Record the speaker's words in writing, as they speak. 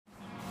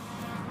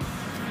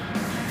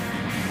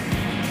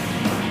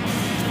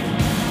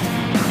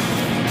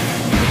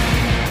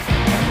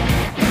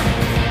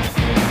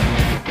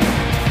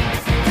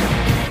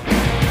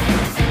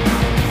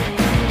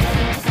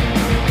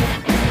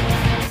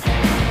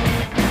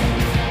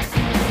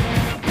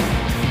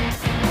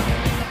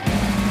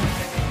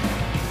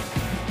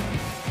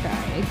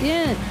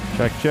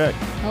Check, check.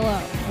 Hello.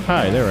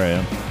 Hi, there I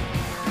am.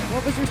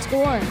 What was your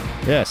score?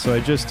 Yeah, so I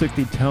just took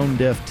the tone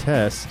deaf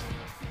test.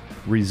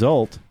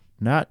 Result,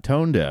 not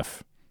tone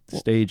deaf.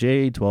 Stage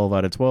A, 12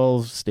 out of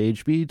 12.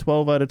 Stage B,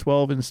 12 out of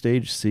 12. And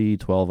Stage C,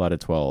 12 out of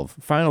 12.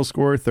 Final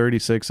score,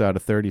 36 out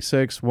of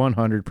 36,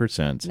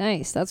 100%.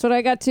 Nice. That's what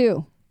I got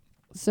too.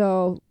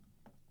 So,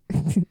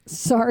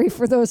 sorry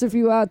for those of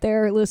you out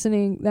there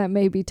listening that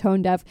may be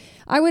tone deaf.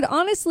 I would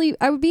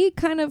be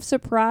kind of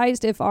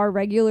surprised if our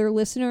regular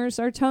listeners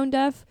are tone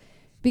deaf,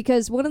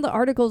 because one of the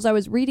articles I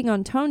was reading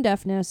on tone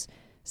deafness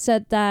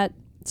said that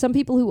some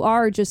people who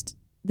are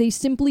they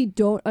simply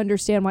don't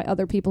understand why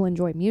other people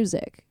enjoy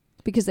music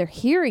because they're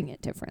hearing it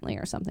differently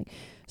or something.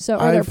 So,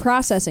 or they're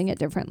processing it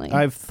differently.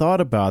 I've thought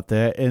about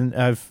that, and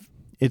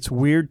it's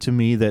weird to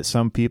me that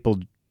some people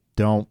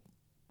don't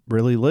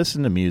really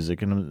listen to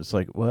music, and it's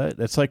like, what?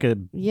 That's like a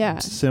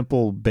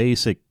simple,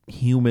 basic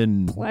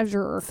human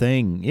pleasure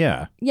thing.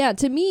 Yeah. Yeah,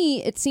 to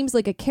me, it seems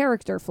like a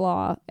character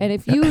flaw. And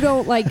if you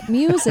don't like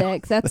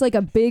music, that's like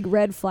a big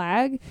red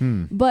flag.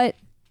 But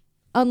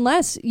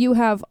unless you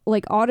have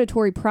like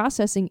auditory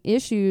processing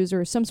issues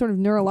or some sort of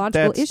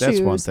neurological issues,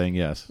 that's one thing,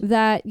 yes,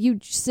 that you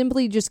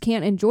simply just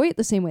can't enjoy it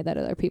the same way that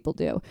other people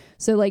do.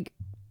 So like,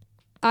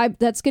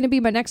 that's going to be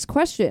my next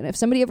question. If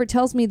somebody ever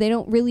tells me they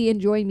don't really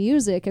enjoy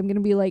music, I'm going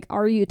to be like,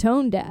 are you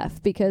tone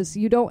deaf? Because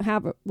you don't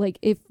have,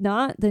 if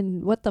not,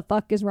 then what the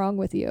fuck is wrong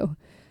with you?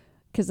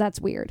 Because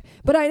that's weird.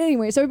 But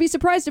anyway, so I'd be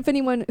surprised if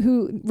anyone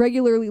who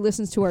regularly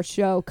listens to our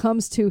show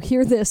comes to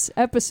hear this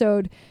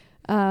episode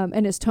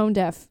and is tone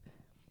deaf,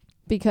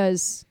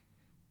 because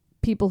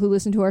people who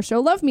listen to our show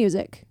love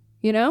music,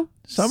 you know?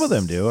 Some of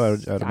them do,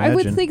 I'd imagine. I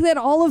would think that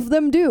all of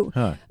them do.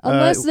 Huh.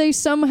 Unless they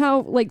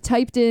somehow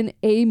typed in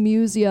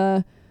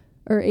Amusia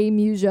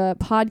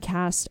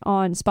podcast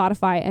on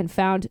Spotify and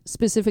found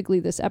specifically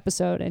this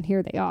episode, and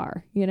here they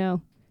are, you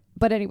know?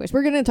 But anyways,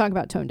 we're going to talk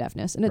about tone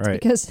deafness, and it's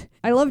because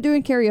I love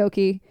doing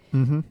karaoke,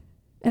 and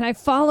I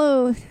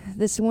follow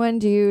this one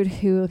dude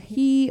who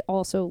he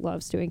also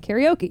loves doing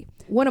karaoke.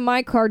 One of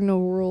my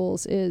cardinal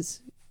rules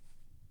is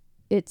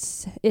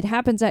it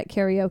happens at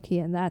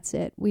karaoke, and that's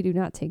it. We do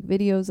not take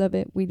videos of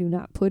it. We do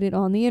not put it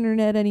on the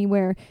internet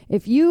anywhere.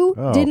 If you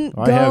didn't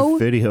go... I have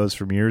videos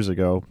from years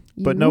ago,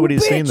 but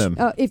nobody's seen them.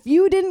 If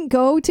you didn't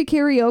go to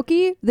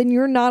karaoke, then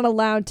you're not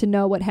allowed to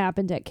know what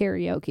happened at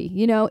karaoke.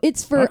 You know,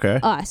 it's for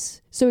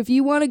us. So if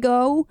you want to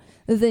go,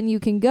 then you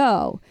can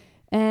go.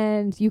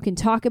 And you can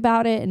talk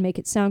about it and make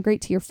it sound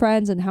great to your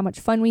friends and how much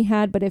fun we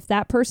had. But if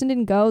that person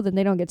didn't go, then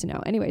they don't get to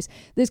know. Anyways,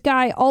 this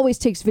guy always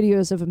takes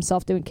videos of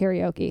himself doing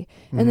karaoke.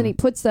 And then he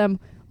puts them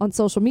on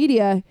social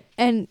media.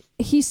 And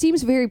he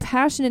seems very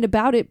passionate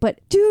about it. But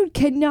dude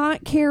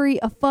cannot carry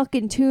a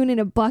fucking tune in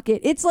a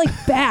bucket. It's like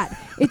bad.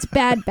 It's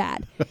bad.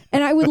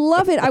 And I would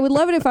love it. I would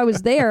love it if I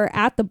was there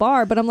at the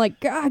bar. But I'm like,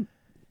 God,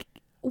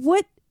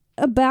 what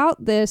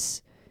about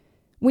this?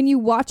 When you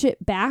watch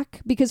it back,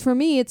 because for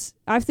me,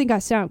 I think I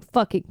sound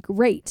fucking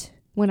great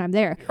when I'm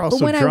there. You're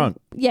also drunk.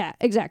 Yeah,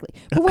 exactly.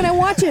 But when I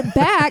watch it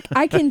back,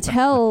 I can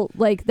tell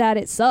that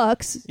it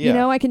sucks. Yeah. You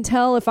know, I can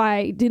tell if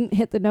I didn't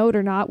hit the note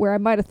or not, where I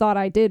might have thought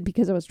I did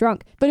because I was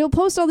drunk. But he'll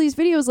post all these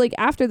videos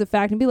after the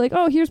fact and be like,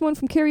 oh, here's one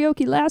from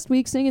karaoke last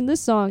week singing this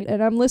song.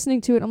 And I'm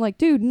listening to it. And I'm like,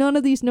 dude, none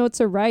of these notes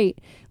are right.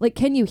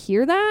 Can you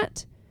hear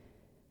that?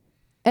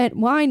 And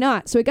why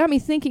not? So it got me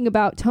thinking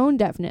about tone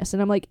deafness.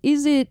 And I'm like,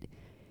 is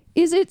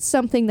it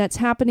something that's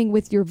happening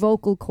with your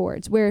vocal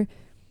cords where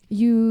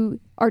you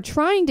are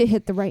trying to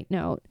hit the right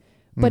note,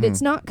 but it's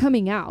not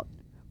coming out?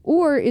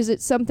 Or is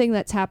it something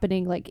that's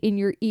happening in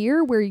your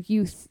ear where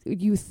you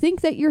think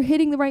that you're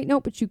hitting the right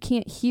note, but you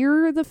can't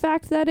hear the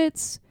fact that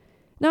it's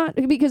not?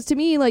 Because to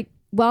me,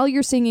 while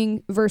you're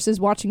singing versus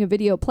watching a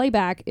video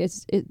playback,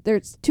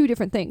 there's two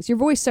different things. Your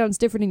voice sounds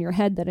different in your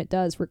head than it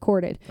does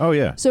recorded. Oh,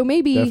 yeah. So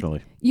maybe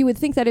definitely. You would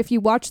think that if you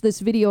watch this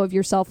video of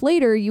yourself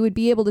later, you would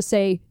be able to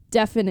say,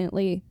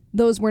 definitely,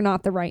 those were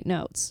not the right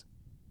notes,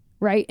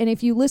 right? And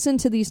if you listen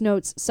to these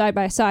notes side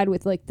by side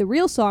with the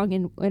real song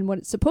and what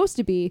it's supposed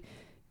to be,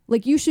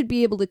 you should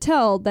be able to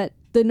tell that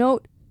the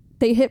note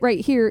they hit right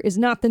here is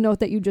not the note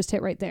that you just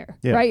hit right there,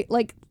 right?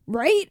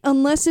 Right?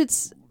 Unless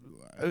it's...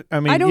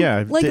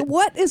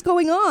 what is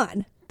going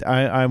on?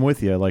 I'm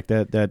with you.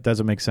 That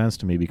doesn't make sense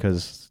to me,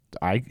 because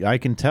I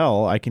can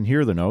tell, I can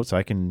hear the notes,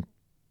 I can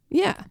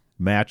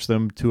match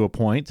them to a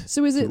point.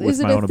 So is it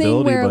a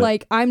thing where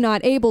I'm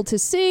not able to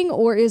sing,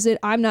 or is it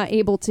I'm not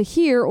able to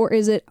hear, or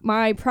is it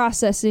my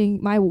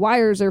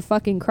wires are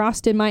fucking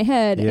crossed in my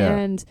head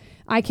and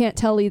I can't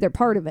tell either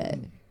part of it?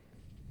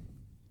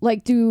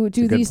 Do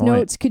these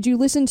notes, could you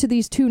listen to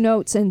these two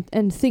notes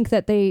and think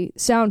that they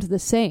sound the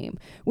same?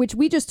 Which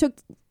we just took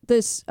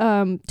this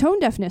tone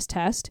deafness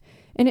test,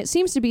 and it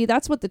seems to be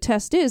that's what the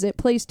test is. It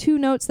plays two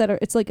notes that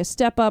it's like a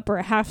step up or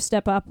a half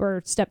step up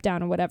or step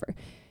down or whatever.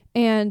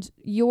 And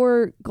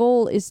your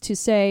goal is to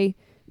say,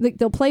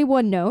 they'll play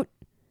one note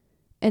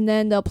and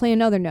then they'll play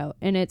another note,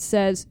 and it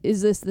says,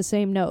 is this the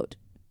same note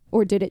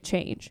or did it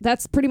change?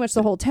 That's pretty much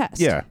the whole test.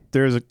 Yeah,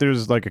 there's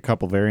a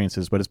couple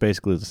variances, but it's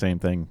basically the same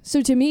thing.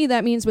 So to me,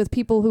 that means with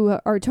people who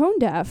are tone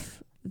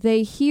deaf,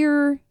 they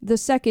hear the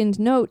second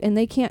note and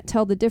they can't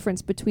tell the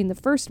difference between the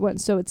first one.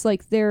 So it's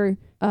like their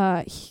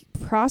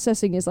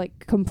processing is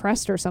like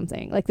compressed or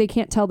something. Like they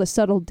can't tell the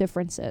subtle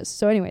differences.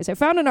 So anyways, I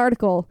found an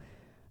article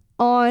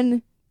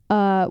on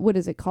what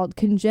is it called?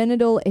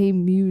 Congenital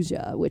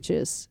amusia, which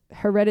is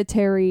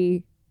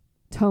hereditary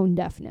tone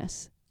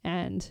deafness.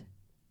 And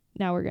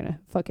now we're going to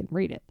fucking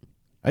read it.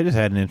 I just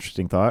had an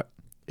interesting thought.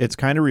 It's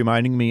kind of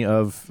reminding me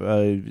of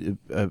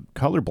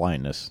color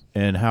blindness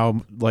and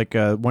how, like,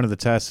 one of the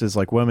tests is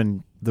like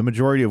women, the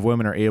majority of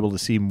women are able to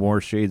see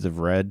more shades of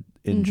red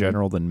in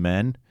general than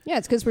men. Yeah,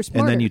 it's because we're smarter.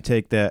 And then you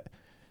take that.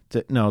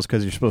 No, it's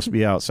because you're supposed to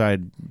be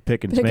outside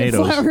picking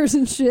tomatoes. Flowers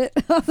and shit.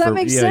 That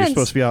makes sense. Yeah, you're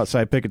supposed to be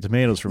outside picking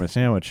tomatoes for my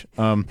sandwich.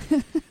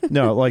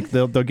 No, like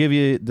they'll give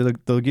you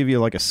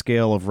like a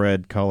scale of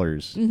red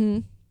colors. Mm-hmm.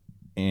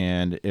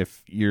 And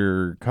if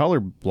you're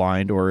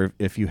colorblind or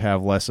if you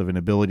have less of an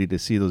ability to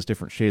see those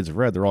different shades of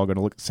red, they're all going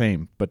to look the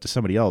same. But to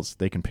somebody else,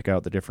 they can pick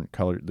out the different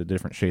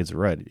shades of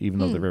red, even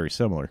though they're very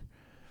similar.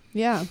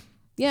 Yeah.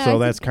 Yeah. So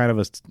that's kind of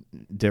a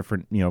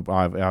different,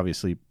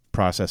 obviously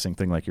processing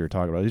thing like you were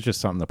talking about. It's just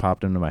something that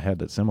popped into my head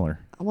that's similar.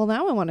 Well,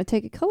 now I want to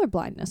take a color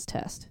blindness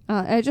test.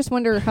 I just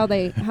wonder how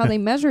they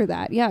measure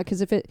that. Yeah, because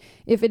if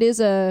it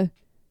is a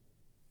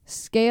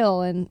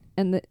scale and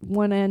the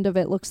one end of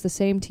it looks the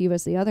same to you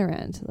as the other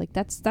end, like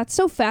that's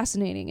so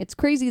fascinating. It's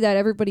crazy that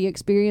everybody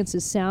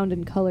experiences sound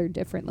and color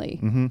differently.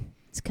 Mm-hmm.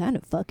 It's kind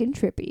of fucking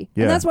trippy.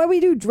 Yeah. And that's why we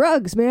do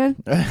drugs, man.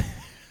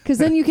 Because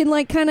then you can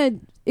like kind of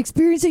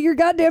experience it your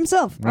goddamn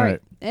self. All right.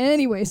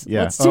 Anyways,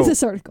 let's do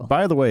this article.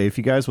 By the way, if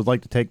you guys would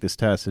like to take this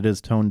test, it is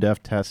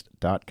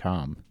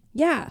tonedeaftest.com.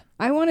 Yeah,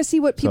 I want to see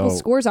what people's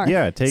scores are.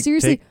 Yeah, take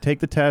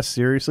the test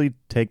seriously.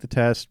 Take the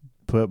test.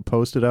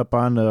 Post it up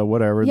on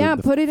whatever. Yeah,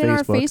 put it in Facebook.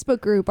 our Facebook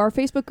group. Our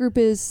Facebook group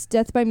is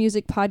Death by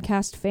Music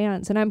Podcast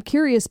Fans, and I'm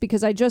curious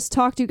because I just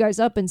talked you guys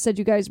up and said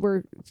you guys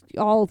were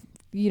all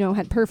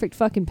had perfect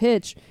fucking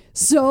pitch.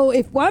 So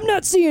if I'm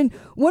not seeing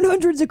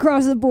 100s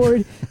across the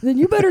board, then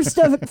you better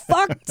stop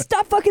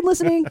fucking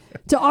listening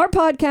to our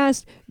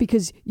podcast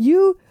because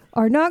you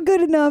are not good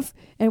enough,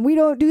 and we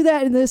don't do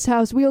that in this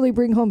house. We only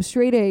bring home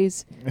straight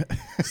A's.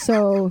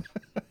 So,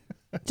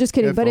 just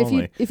kidding. But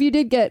if you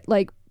did get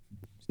like,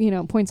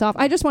 points off,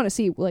 I just want to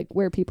see like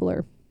where people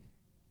are.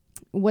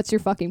 What's your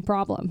fucking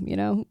problem?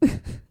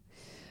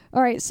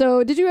 All right.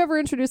 So, did you ever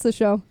introduce the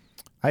show?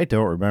 I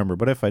don't remember,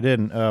 but if I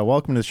didn't,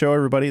 welcome to the show,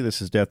 everybody.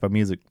 This is Death by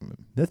Music.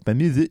 Death by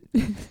Music.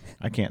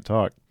 I can't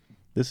talk.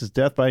 This is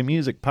Death by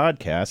Music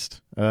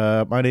podcast.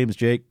 My name is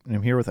Jake, and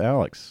I'm here with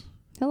Alex.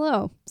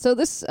 Hello. So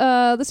this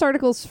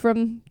article's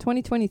from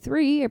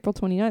 2023, April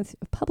 29th,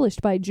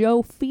 published by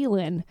Joe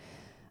Phelan.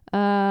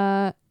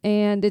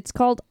 And it's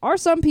called, Are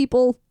Some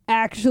People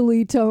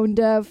Actually Tone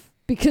Deaf?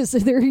 Because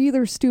they're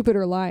either stupid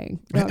or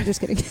lying. No, I'm just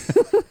kidding.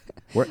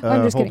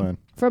 I'm just kidding. On.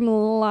 From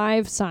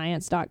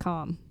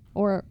livescience.com.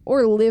 Or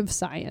Live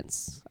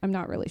Science. I'm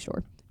not really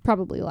sure.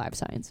 Probably Live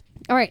Science.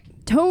 All right.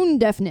 Tone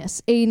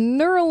deafness, a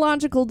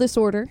neurological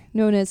disorder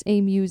known as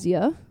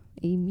amusia.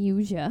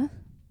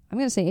 I'm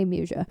going to say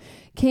amusia.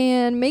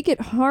 Can make it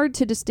hard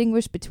to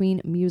distinguish between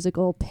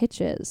musical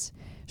pitches.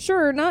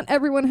 Sure, not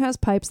everyone has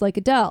pipes like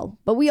Adele,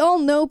 but we all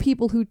know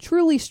people who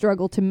truly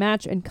struggle to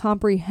match and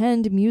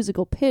comprehend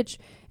musical pitch,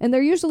 and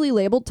they're usually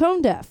labeled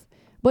tone deaf.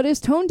 But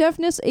is tone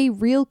deafness a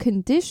real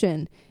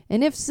condition?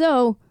 And if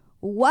so,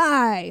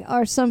 why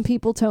are some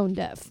people tone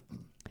deaf?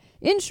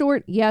 In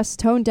short, yes,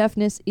 tone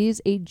deafness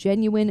is a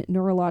genuine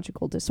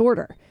neurological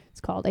disorder.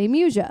 It's called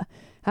amusia.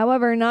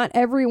 However, not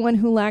everyone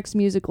who lacks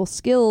musical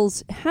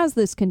skills has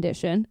this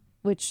condition,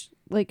 which,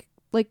 like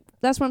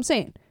that's what I'm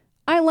saying.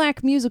 I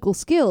lack musical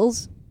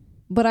skills,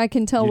 but I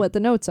can tell what the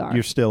notes are.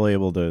 You're still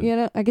able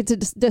to... I get to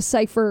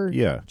decipher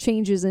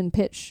changes in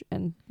pitch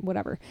and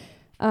whatever.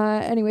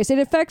 Anyways, it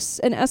affects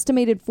an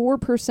estimated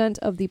 4%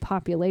 of the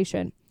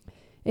population.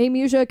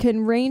 Amusia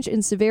can range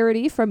in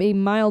severity from a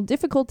mild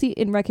difficulty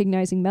in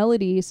recognizing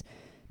melodies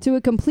to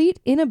a complete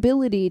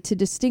inability to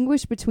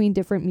distinguish between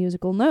different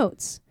musical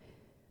notes.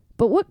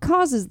 But what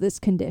causes this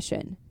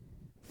condition?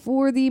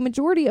 For the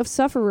majority of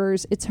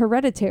sufferers, it's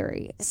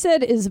hereditary,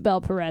 said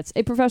Isabelle Peretz,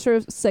 a professor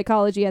of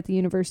psychology at the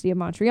University of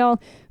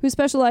Montreal who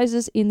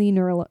specializes in the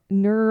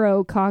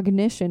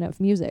neurocognition of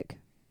music.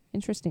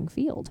 Interesting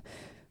field.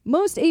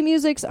 Most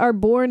amusics are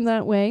born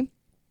that way.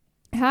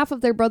 Half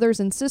of their brothers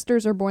and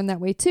sisters are born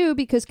that way too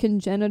because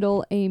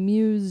congenital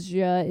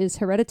amusia is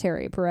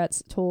hereditary,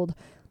 Peretz told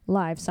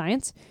Live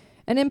Science.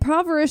 An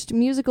impoverished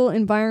musical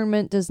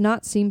environment does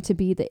not seem to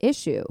be the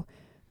issue.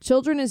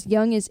 Children as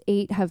young as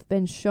 8 have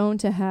been shown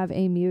to have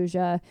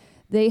amusia.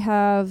 They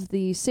have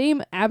the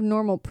same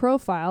abnormal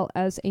profile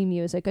as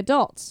amusic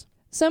adults.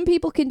 Some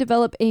people can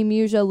develop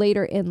amusia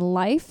later in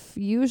life,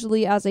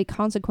 usually as a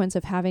consequence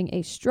of having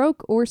a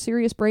stroke or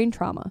serious brain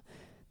trauma.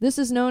 This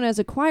is known as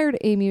acquired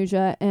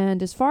amusia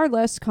and is a far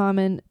less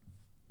common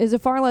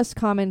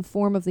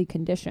form of the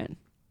condition.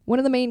 One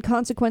of the main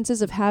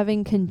consequences of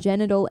having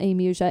congenital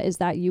amusia is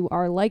that you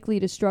are likely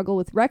to struggle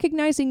with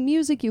recognizing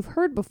music you've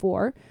heard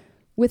before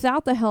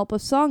without the help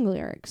of song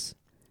lyrics.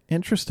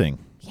 Interesting.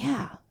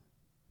 Yeah.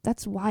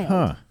 That's wild.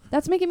 Huh.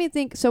 That's making me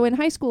think. So in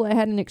high school, I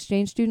had an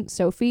exchange student,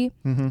 Sophie,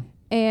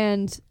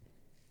 and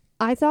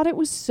I thought it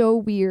was so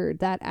weird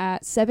that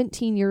at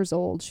 17 years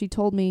old, she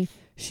told me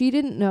she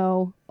didn't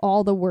know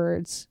all the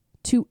words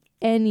to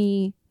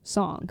any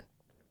song.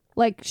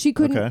 Like she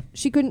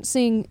couldn't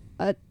sing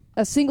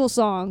a single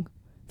song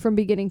from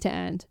beginning to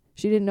end.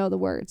 She didn't know the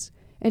words.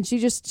 And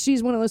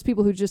she's one of those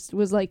people who just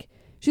was like,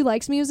 she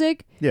likes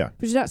music, yeah,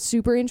 but she's not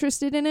super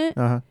interested in it.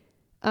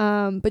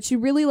 But she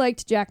really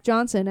liked Jack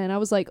Johnson, and I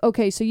was like,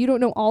 okay, so you don't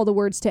know all the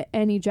words to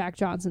any Jack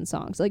Johnson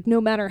songs. Like, no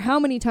matter how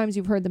many times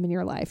you've heard them in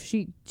your life,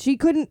 she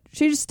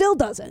just still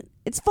doesn't.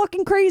 It's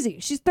fucking crazy.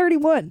 She's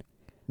 31.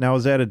 Now,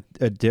 is that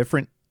a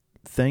different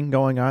thing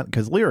going on?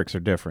 Because lyrics are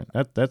different.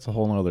 That's a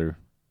whole other...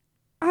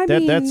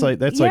 That's like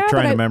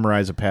trying to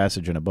memorize a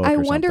passage in a book. I or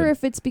wonder something.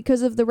 if it's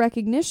because of the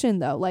recognition,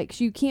 though. Like,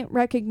 you can't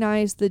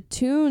recognize the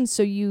tune,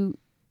 so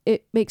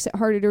it makes it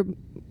harder to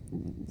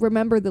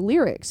remember the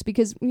lyrics.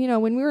 Because, you know,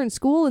 when we were in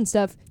school and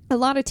stuff, a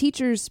lot of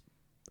teachers,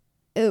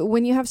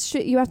 when you have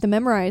shit you have to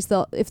memorize,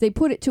 if they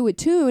put it to a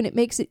tune, it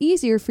makes it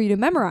easier for you to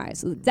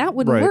memorize. That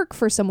wouldn't work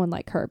for someone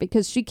like her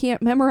because she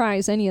can't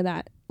memorize any of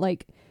that.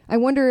 Like, I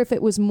wonder if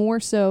it was more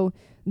so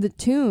the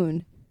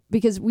tune.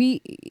 Because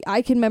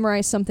I can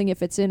memorize something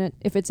if it's in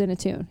a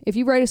tune. If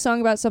you write a song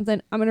about something,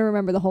 I'm going to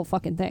remember the whole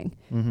fucking thing.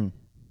 Mm-hmm.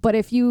 But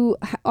if you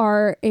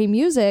are a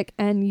music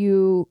and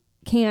you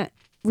can't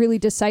really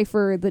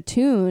decipher the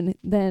tune,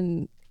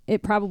 then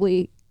it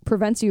probably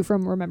prevents you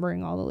from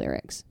remembering all the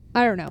lyrics.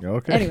 I don't know.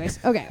 Okay.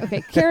 Anyways,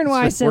 okay. Karen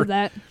Wise said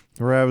that.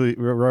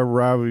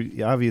 We're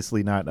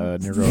obviously not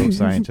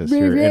neuroscientists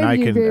here, and I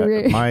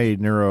can my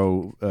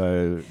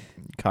neuro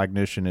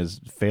cognition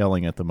is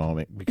failing at the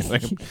moment because I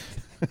can.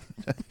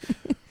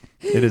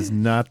 It is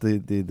not the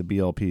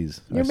BLPs.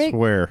 I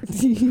swear.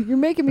 You're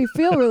making me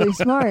feel really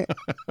smart.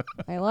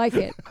 I like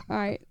it. All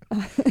right.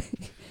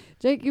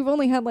 Jake, you've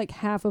only had like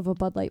half of a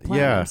Bud Light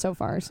Platinum so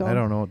far. So I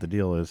don't know what the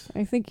deal is.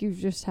 I think you've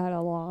just had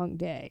a long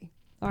day.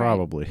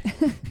 Probably.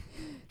 Right.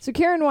 So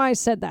Karen Wise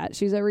said that.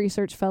 She's a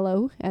research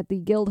fellow at the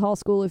Guildhall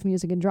School of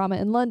Music and Drama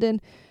in London.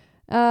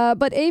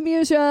 But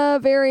amusia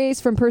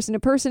varies from person to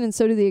person, and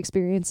so do the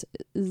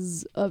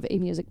experiences of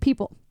amusic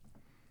people.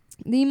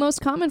 The most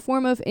common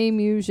form of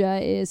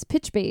amusia is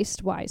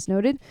pitch-based, Wise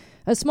noted.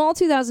 A small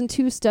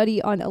 2002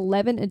 study on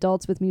 11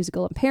 adults with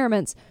musical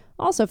impairments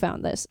also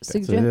found this.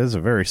 It is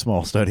a very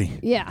small study.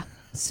 Yeah.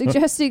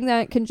 Suggesting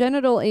that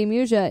congenital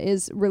amusia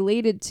is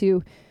related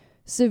to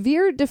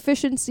severe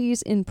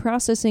deficiencies in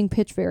processing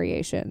pitch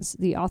variations,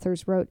 the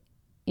authors wrote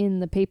in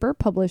the paper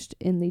published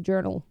in the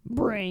journal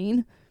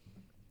Brain.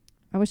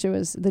 I wish it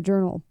was the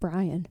journal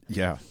Brian.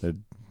 Yeah, that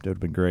would have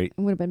been great.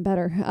 It would have been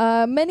better.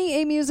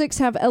 Many amusics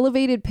have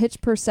elevated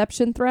pitch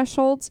perception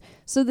thresholds,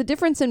 so the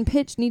difference in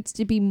pitch needs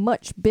to be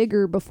much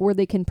bigger before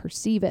they can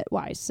perceive it,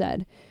 Wise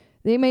said.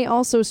 They may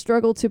also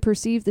struggle to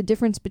perceive the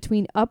difference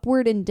between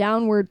upward and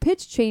downward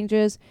pitch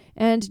changes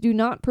and do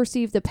not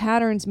perceive the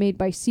patterns made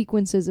by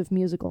sequences of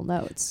musical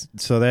notes.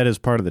 So that is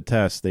part of the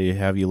test. They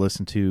have you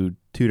listen to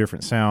two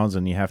different sounds,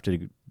 and you have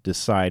to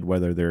decide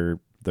whether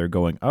they're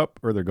going up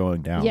or they're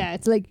going down. Yeah,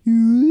 it's like,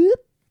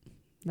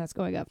 that's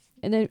going up.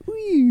 And then,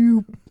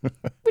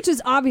 which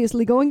is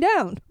obviously going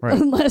down. Right.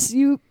 Unless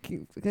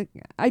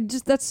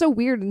that's so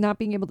weird not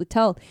being able to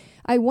tell.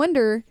 I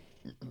wonder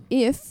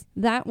if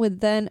that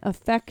would then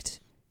affect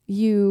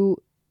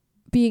you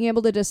being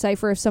able to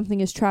decipher if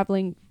something is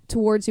traveling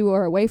towards you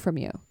or away from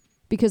you.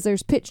 Because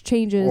there's pitch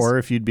changes. Or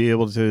if you'd be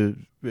able to,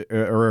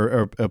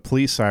 or a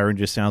police siren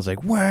just sounds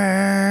like,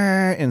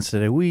 wah,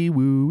 instead of wee,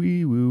 woo,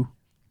 wee, woo.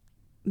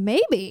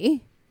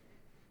 Maybe.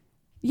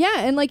 Yeah,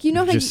 and like, you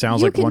know, how just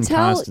sounds like one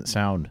constant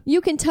sound.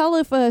 You can tell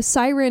if a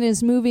siren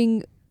is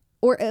moving,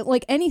 or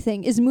like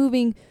anything is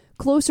moving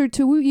closer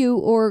to you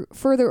or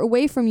further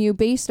away from you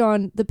based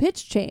on the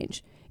pitch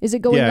change. Is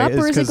it going up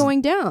or is it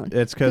going down?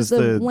 It's because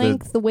the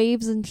length, the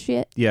waves and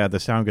shit. Yeah, the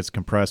sound gets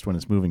compressed when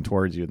it's moving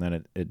towards you, and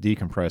then it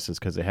decompresses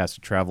because it has to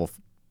travel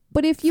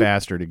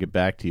faster to get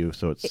back to you,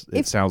 so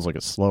it sounds like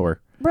it's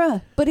slower.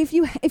 Bruh, but if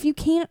you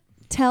can't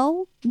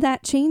tell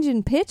that change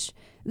in pitch,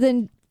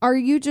 then are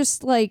you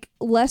just like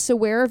less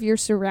aware of your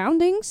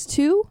surroundings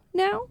too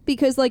now?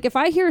 Because like if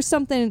I hear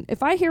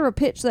a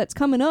pitch that's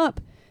coming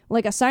up,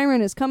 like a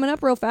siren is coming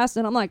up real fast,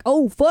 and I'm like,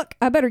 oh fuck,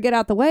 I better get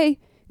out the way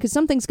because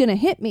something's gonna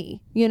hit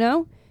me, you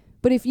know?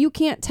 But if you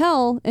can't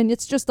tell, and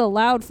it's just a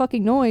loud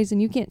fucking noise, and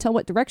you can't tell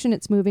what direction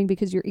it's moving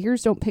because your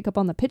ears don't pick up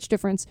on the pitch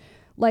difference,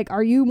 like,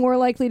 are you more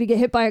likely to get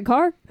hit by a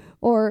car?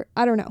 Or,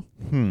 I don't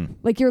know.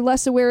 Like, you're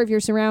less aware of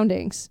your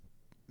surroundings.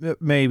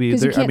 Maybe.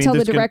 Because you can't tell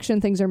the direction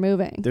things are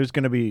moving. There's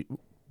going to be...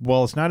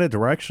 Well, it's not a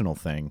directional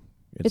thing.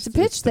 It's a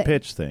pitch thing. The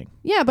pitch thing.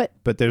 Yeah,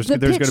 but there's going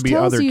to be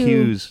other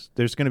cues.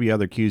 There's going to be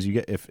other cues you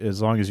get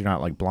as long as you're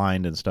not like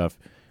blind and stuff.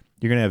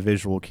 You're going to have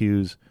visual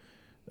cues.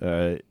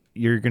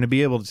 You're going to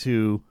be able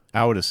to,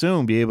 I would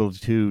assume, be able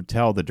to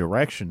tell the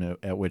direction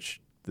at which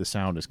the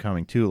sound is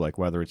coming to, like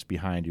whether it's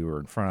behind you or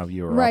in front of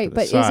you or off to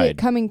the side. Is it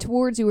coming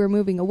towards you or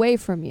moving away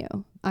from you?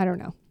 I don't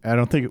know. I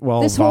don't think.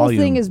 Well, this whole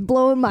thing is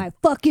blowing my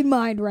fucking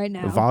mind right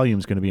now. The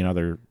volume's going to be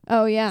another.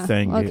 Oh yeah.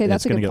 Thing. Okay,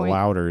 that's going to get point.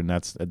 louder, and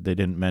they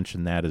didn't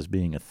mention that as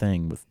being a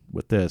thing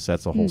with this.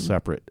 That's a whole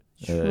separate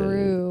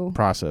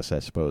process, I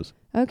suppose.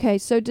 Okay,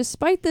 so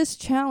despite this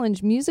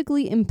challenge,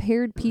 musically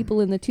impaired people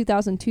in the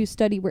 2002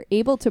 study were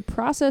able to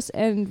process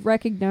and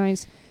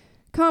recognize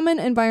common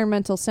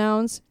environmental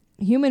sounds,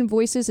 human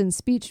voices, and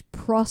speech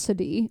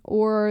prosody,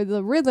 or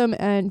the rhythm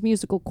and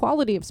musical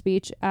quality of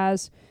speech,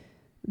 as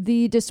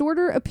the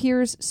disorder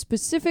appears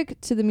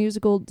specific to the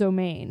musical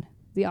domain,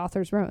 the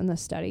authors wrote in the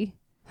study.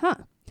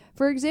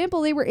 For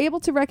example, they were able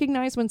to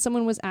recognize when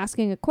someone was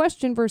asking a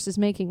question versus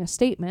making a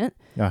statement,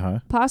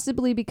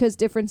 possibly because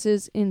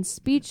differences in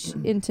speech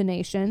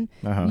intonation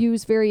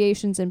use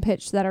variations in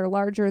pitch that are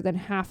larger than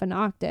half an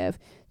octave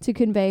to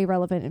convey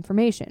relevant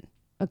information,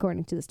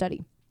 according to the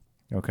study.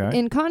 Okay.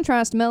 In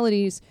contrast,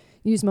 melodies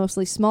use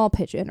mostly small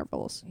pitch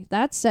intervals.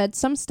 That said,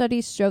 some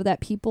studies show that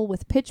people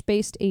with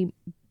pitch-based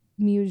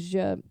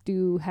amusia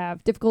do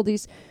have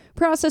difficulties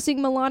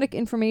processing melodic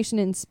information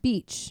in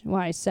speech,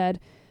 Wise said.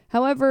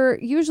 However,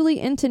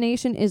 usually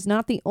intonation is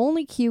not the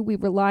only cue we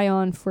rely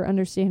on for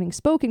understanding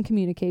spoken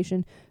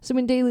communication, so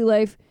in daily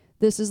life,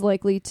 this is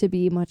likely to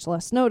be much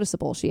less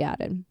noticeable, she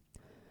added.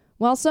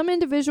 While some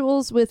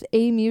individuals with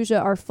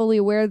amusia are fully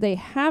aware they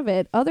have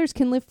it, others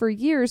can live for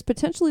years,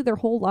 potentially their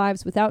whole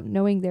lives, without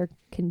knowing their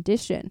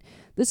condition.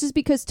 This is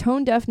because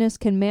tone deafness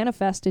can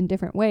manifest in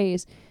different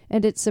ways,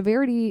 and its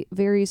severity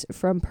varies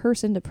from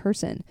person to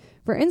person.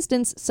 For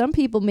instance, some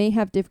people may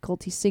have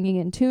difficulty singing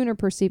in tune or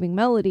perceiving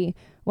melody,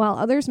 while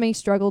others may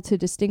struggle to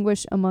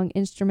distinguish among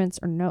instruments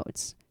or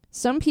notes.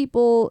 Some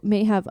people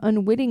may have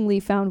unwittingly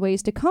found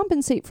ways to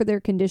compensate for their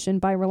condition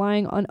by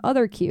relying on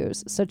other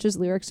cues, such as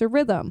lyrics or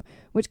rhythm,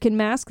 which can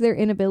mask their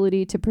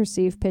inability to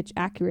perceive pitch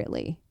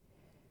accurately.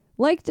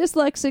 Like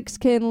dyslexics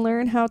can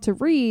learn how to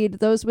read,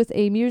 those with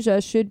amusia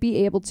should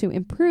be able to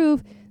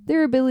improve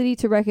their ability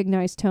to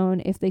recognize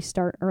tone if they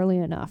start early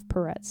enough,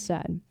 Perret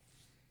said.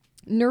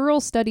 Neural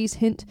studies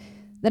hint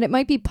that it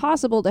might be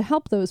possible to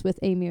help those with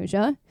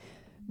amusia.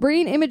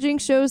 Brain imaging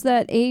shows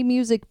that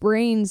amusic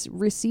brains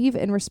receive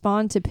and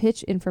respond to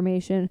pitch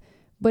information,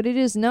 but it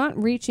is not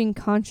reaching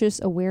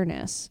conscious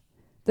awareness.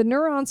 The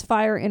neurons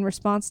fire in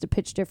response to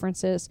pitch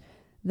differences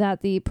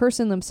that the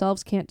person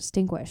themselves can't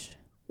distinguish.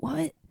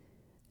 What?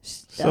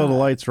 So the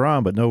lights are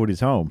on, but nobody's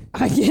home.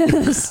 I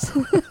guess.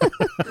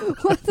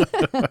 What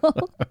the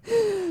hell?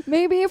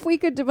 Maybe if we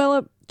could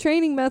develop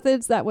training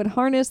methods that would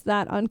harness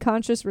that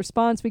unconscious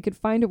response, we could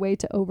find a way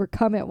to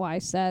overcome it,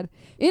 Wise said.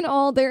 In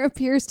all, there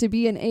appears to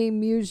be an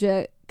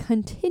amusia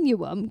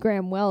continuum,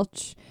 Graham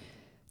Welch,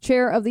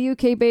 chair of the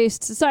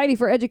UK-based Society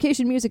for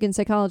Education, Music and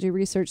Psychology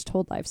Research,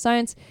 told Life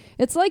Science.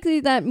 It's likely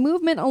that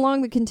movement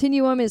along the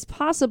continuum is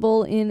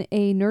possible in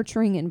a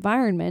nurturing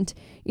environment,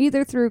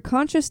 either through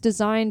conscious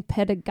design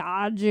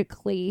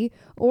pedagogically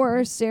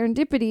or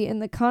serendipity in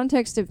the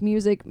context of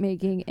music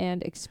making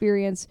and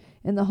experience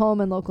in the home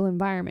and local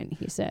environment,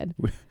 he said.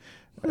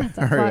 All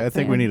right, I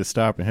think we need to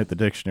stop and hit the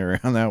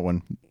dictionary on that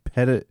one.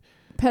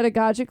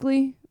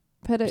 Pedagogically?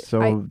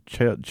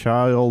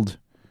 Child...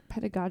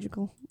 Pedagogy.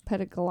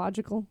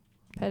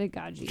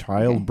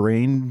 Child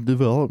brain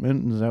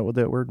development, is that what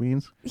that word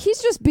means?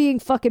 He's just being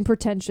fucking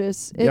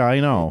pretentious. Yeah, I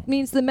know. It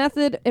means the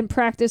method and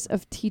practice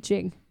of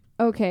teaching.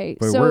 Okay,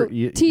 but so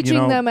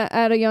teaching them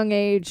at a young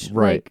age,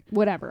 right? Like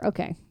whatever.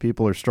 Okay.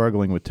 People are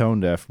struggling with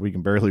tone deaf. We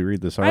can barely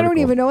read this article. I don't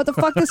even know what the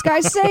fuck this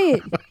guy's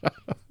saying.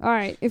 All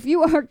right. If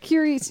you are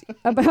curious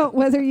about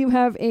whether you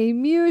have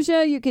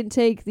amusia, you can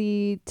take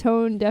the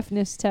tone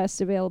deafness test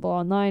available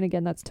online.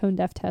 Again, that's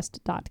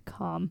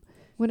tonedeaftest.com.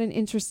 What an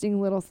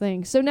interesting little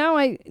thing. So now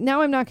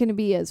I'm not going to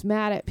be as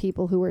mad at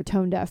people who are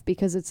tone deaf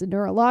because it's a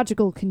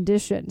neurological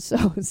condition.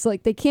 So it's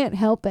like they can't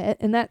help it,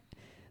 and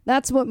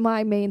that's what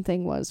my main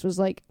thing was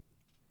like,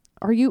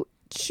 are you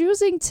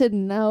choosing to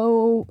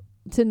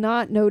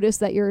not notice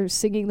that you're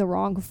singing the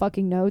wrong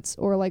fucking notes,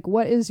 or like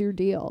what is your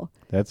deal?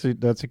 That's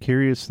a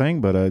curious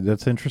thing, but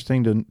that's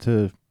interesting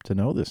to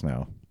know this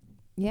now.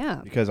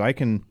 Yeah, because I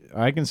can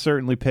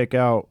certainly pick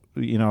out,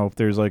 if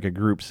there's like a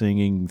group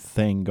singing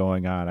thing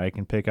going on, I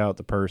can pick out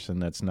the person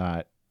that's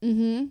not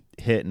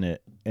hitting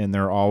it, and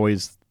they're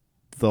always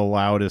the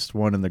loudest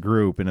one in the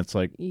group, and it's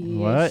like,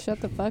 what?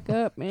 Shut the fuck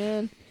up,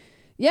 man.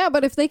 Yeah,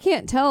 but if they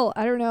can't tell,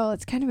 I don't know.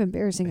 It's kind of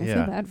embarrassing. I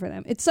feel bad for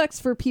them. It sucks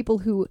for people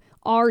who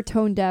are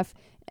tone deaf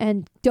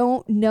and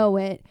don't know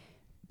it,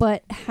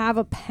 but have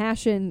a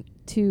passion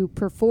to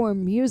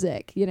perform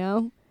music,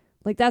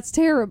 Like, that's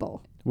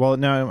terrible. Well,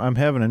 now I'm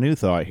having a new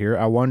thought here.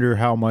 I wonder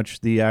how much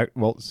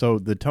so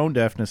the tone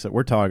deafness that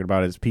we're talking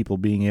about is people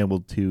being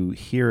able to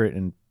hear it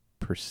and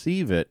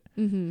perceive it,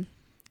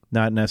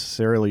 not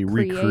necessarily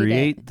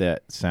recreate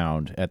that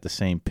sound at the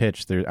same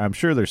pitch. I'm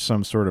sure there's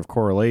some sort of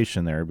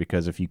correlation there,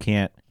 because if you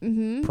can't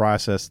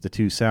process the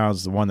two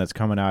sounds, the one that's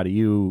coming out of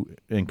you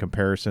in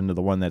comparison to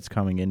the one that's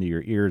coming into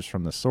your ears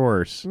from the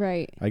source,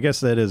 right? I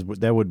guess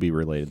that would be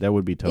related. That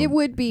would be tone. It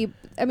would be.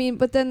 I mean,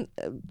 but then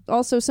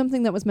also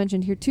something that was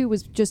mentioned here too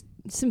was just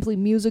simply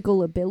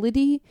musical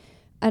ability.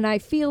 And I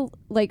feel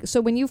like,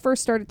 so when you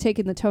first started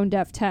taking the tone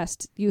deaf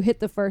test, you hit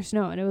the first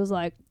note and it was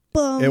like,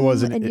 boom. It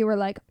wasn't, and you were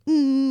like,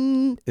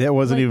 It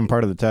wasn't even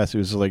part of the test. It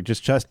was like,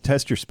 just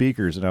test your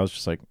speakers. And I was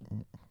just like,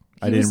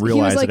 I didn't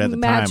realize it at the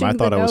time. I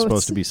thought I was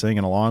supposed to be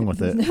singing along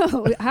with it.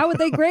 No, how would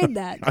they grade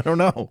that? I don't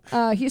know.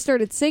 He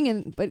started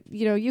singing, but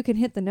you can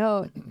hit the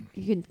note.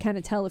 You can kind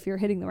of tell if you're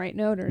hitting the right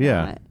note or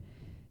not.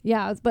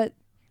 Yeah, but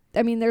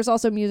I mean, there's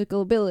also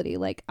musical ability.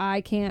 Like, I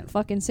can't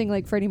fucking sing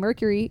like Freddie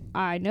Mercury.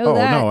 I know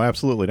that. Oh, no,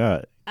 absolutely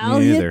not. I'll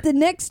hit the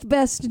next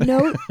best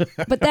note,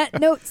 but that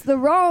note's the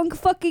wrong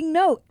fucking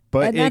note.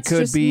 But it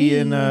could be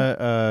in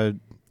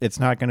it's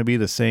not going to be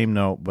the same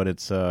note, but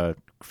it's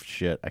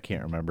shit, I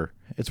can't remember.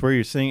 It's where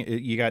you're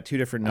singing. You got two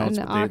different notes,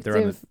 but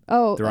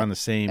they're on the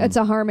same. It's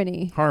a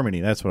harmony.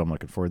 Harmony. That's what I'm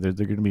looking for. They're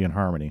going to be in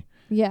harmony.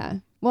 Yeah.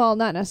 Well,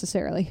 not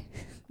necessarily.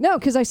 No,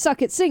 because I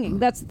suck at singing.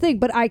 That's the thing.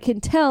 But I can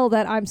tell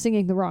that I'm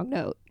singing the wrong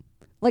note.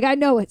 Like, I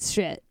know it's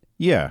shit.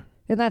 Yeah.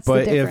 And that's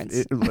the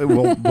difference.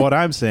 Well, what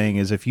I'm saying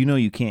is, if you know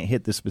you can't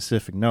hit the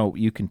specific note,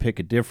 you can pick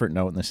a different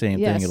note in the same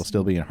thing. It'll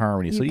still be in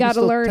harmony. So you got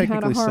to learn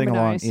how to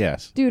harmonize.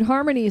 Yes. Dude,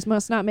 harmonies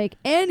must not make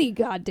any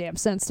goddamn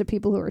sense to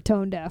people who are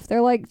tone deaf.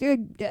 They're like,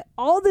 dude,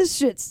 all this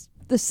shit's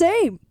the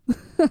same.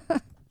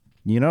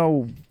 You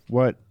know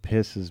what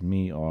pisses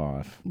me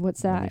off?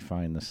 What's that? Let me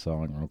find this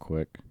song real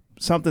quick.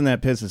 Something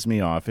that pisses me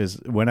off is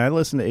when I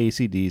listen to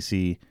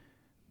AC/DC,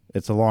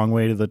 It's a Long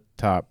Way to the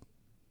Top.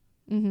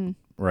 Mm-hmm.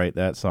 Right,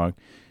 that song.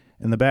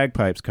 And the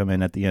bagpipes come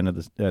in at the end of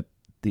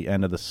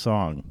the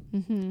song.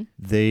 Mm-hmm.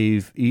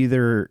 They've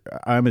either,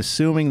 I'm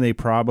assuming they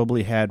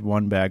probably had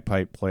one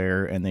bagpipe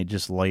player and they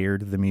just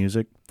layered the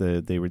music.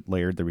 They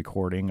layered the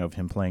recording of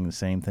him playing the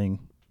same thing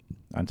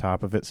on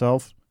top of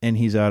itself, and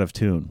he's out of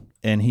tune.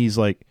 And he's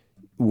like,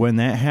 when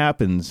that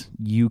happens,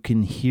 you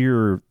can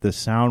hear the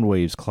sound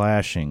waves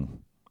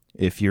clashing.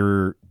 If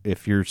you're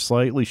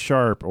slightly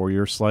sharp or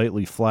you're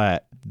slightly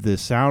flat, the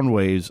sound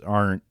waves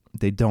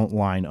they don't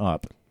line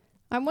up.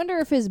 I wonder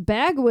if his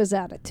bag was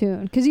out of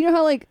tune. Because you know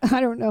how, like, I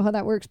don't know how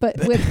that works, but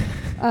with...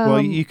 well,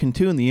 you can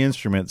tune the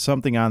instrument.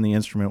 Something on the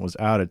instrument was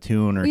out of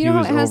tune, or he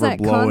was overblowing. You know, it has that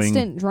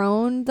constant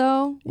drone,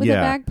 though, with a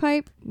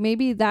bagpipe?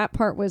 Maybe that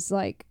part was,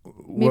 like...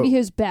 Maybe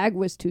his bag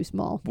was too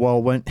small. Well,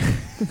 when...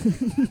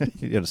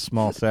 he had a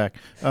small sack.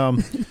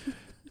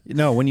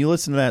 No, when you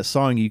listen to that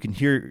song, you can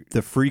hear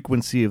the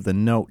frequency of the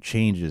note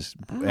changes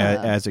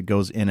as it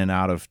goes in and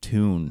out of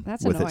tune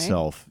with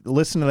itself.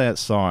 Listen to that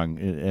song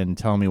and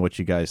tell me what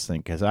you guys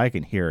think, because I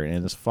can hear it,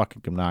 and it's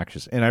fucking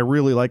obnoxious. And I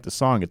really like the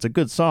song. It's a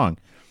good song.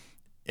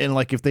 And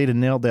like if they'd have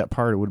nailed that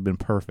part, it would have been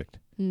perfect.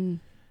 Mm.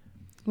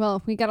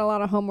 Well, we got a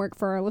lot of homework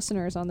for our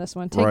listeners on this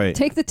one.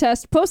 Take the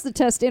test, post the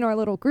test in our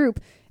little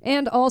group,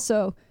 and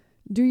also,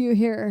 do you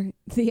hear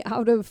the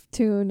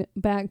out-of-tune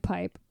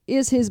bagpipe?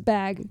 Is his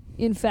bag,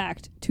 in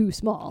fact, too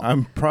small?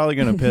 I'm probably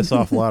going to piss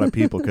off a lot of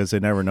people because they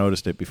never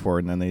noticed it before,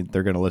 and then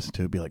they're going to listen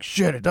to it and be like,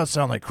 shit, it does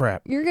sound like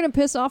crap. You're going to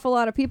piss off a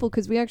lot of people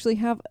because we actually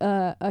have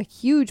a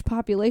huge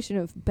population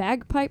of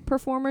bagpipe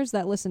performers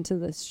that listen to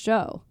this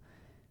show.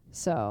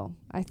 So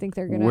I think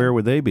they're going to... Where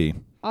would they be?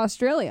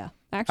 Australia,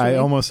 actually. I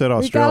almost said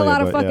Australia. We've got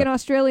a lot of fucking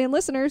Australian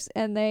listeners,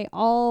 and they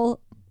all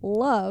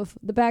love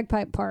the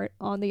bagpipe part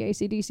on the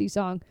AC/DC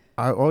song.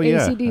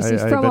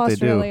 AC/DC's from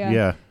Australia.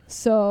 Yeah.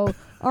 So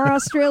our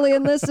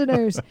Australian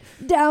listeners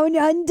down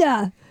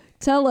under,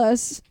 tell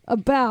us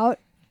about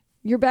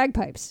your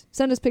bagpipes.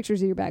 Send us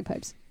pictures of your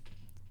bagpipes.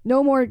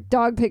 No more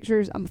dog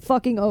pictures. I'm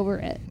fucking over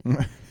it.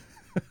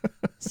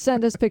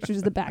 Send us pictures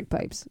of the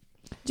bagpipes.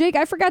 Jake,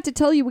 I forgot to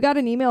tell you, we got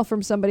an email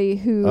from somebody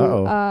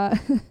who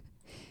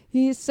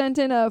he sent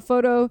in a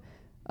photo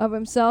of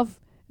himself.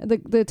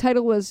 The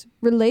title was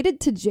Related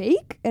to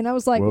Jake? And I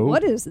was like, whoa.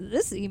 What is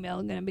this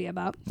email going to be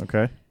about?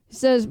 Okay. He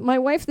says, my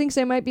wife thinks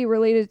I might be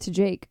related to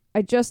Jake.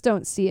 I just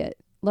don't see it.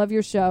 Love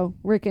your show.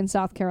 Rick in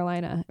South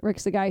Carolina.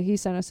 Rick's the guy, he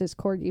sent us his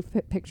corgi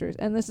pictures.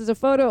 And this is a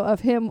photo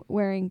of him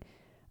wearing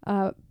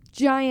a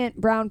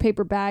giant brown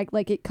paper bag.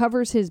 Like it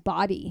covers his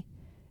body.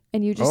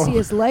 And you just see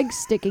his legs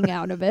sticking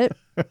out of it.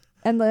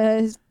 And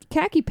his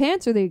khaki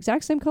pants are the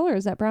exact same color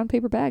as that brown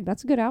paper bag.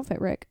 That's a good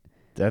outfit, Rick.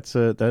 That's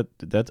a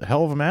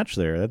hell of a match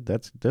there.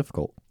 That's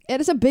difficult. It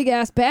is a big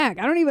ass bag.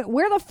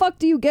 Where the fuck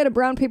do you get a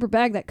brown paper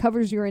bag that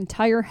covers your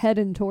entire head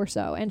and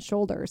torso and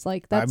shoulders?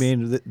 Like that's. I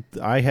mean,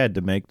 I had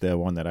to make the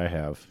one that I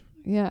have.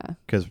 Yeah.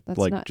 Because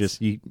like nuts.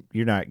 Just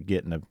you're not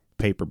getting a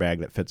paper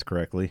bag that fits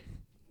correctly.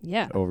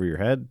 Yeah. Over your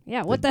head.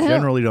 Yeah. What they the hell?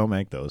 Generally don't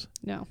make those.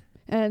 No.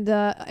 And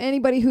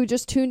anybody who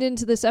just tuned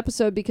into this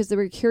episode because they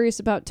were curious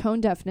about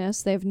tone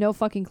deafness, they have no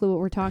fucking clue what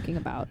we're talking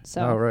about.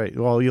 So, all right.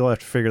 Well, you'll have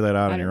to figure that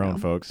out on your own,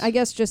 folks. I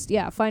guess just,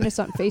 find us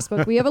on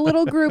Facebook. We have a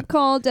little group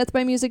called Death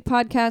by Music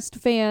Podcast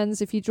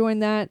Fans. If you join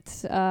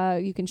that,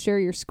 you can share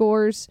your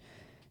scores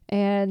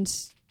and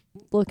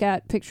look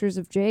at pictures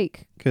of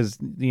Jake. Because,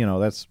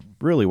 that's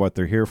really what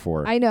they're here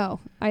for. I know.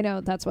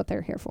 That's what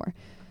they're here for.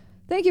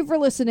 Thank you for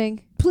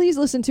listening. Please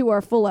listen to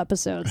our full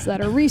episodes that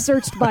are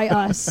researched by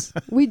us.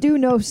 We do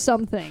know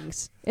some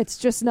things. It's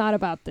just not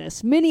about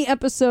this. Mini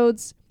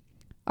episodes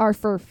are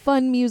for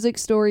fun music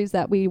stories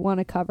that we want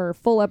to cover.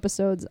 Full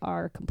episodes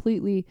are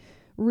completely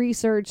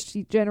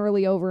researched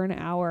generally over an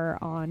hour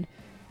on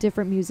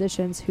different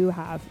musicians who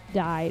have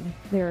died,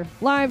 their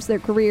lives, their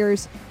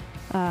careers,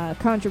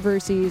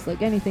 controversies,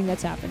 like anything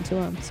that's happened to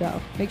them.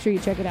 So make sure you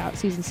check it out.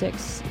 Season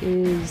 6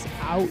 is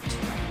out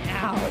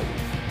now.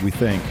 We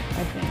think.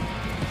 I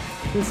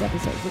think. This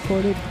episode's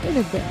recorded in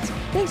advance.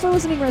 Thanks for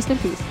listening. Rest in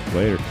peace.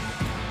 Later.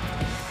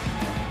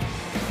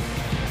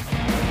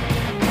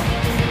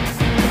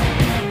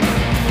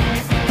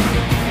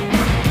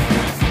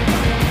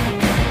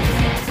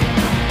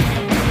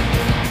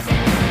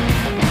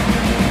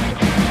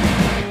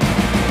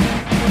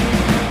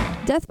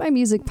 Death by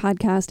Music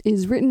podcast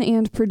is written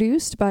and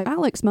produced by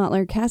Alex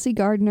Mottler, Cassie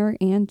Gardner,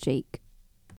 and Jake.